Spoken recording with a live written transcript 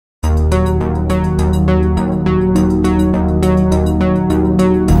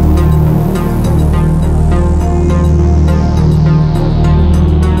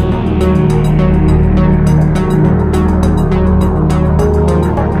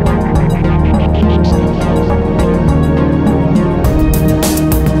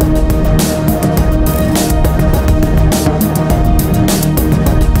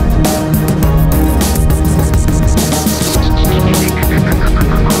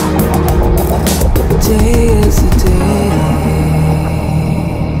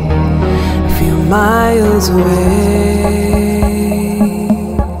Miles away,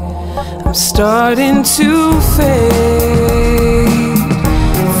 I'm starting to fade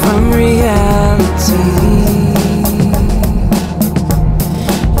from reality.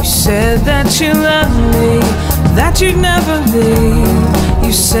 You said that you loved me, that you'd never leave.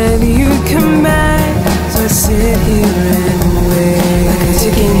 You said you'd come back, so I sit here and wait. Like a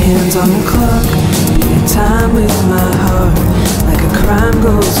ticking hands on the clock, beating time with my heart. Like a crime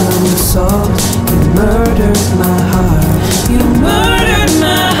goes unsolved. You murdered my heart. You murdered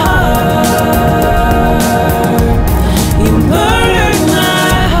my heart. You murdered my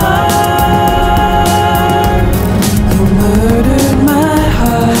heart. You murdered my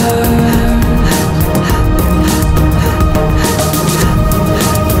heart.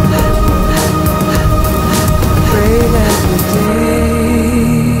 Pray that the day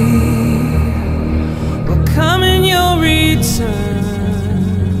will come and you'll return.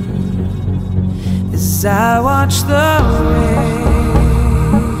 As I watch the rain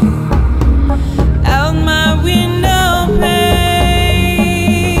out my window pane,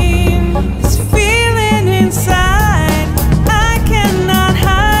 this feeling inside I cannot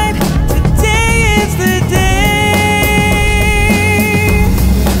hide. Today is the day.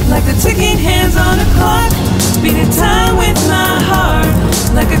 Like the ticking hands on a clock, beating time with my heart.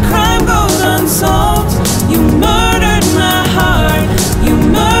 Like a crime goes unsolved. You murdered my heart. You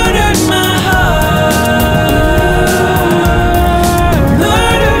murdered my heart.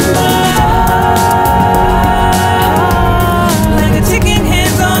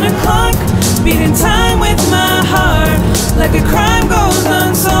 Beating time with my heart, like a crime goes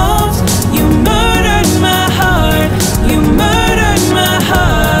unsolved. You murdered my heart. You murdered my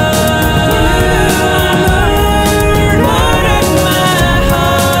heart. Murdered my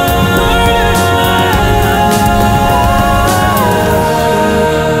heart.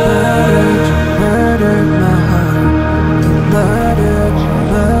 Murdered my heart. You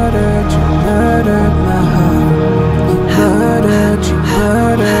murdered my heart. You murdered my heart.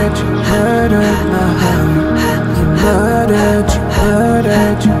 You murdered my heart.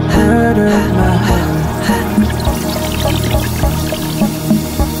 You murdered my heart.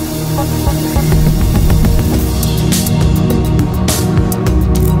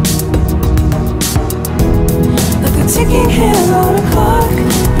 Like a ticking hands on a clock,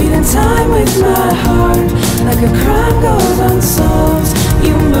 beating time with my heart. Like a crime goes unsolved.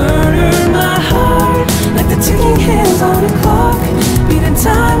 You murdered my heart. Like the ticking hands on a clock, beating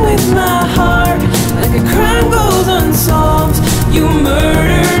time with my heart. Like a crime goes unsolved. You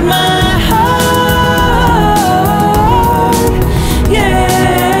murder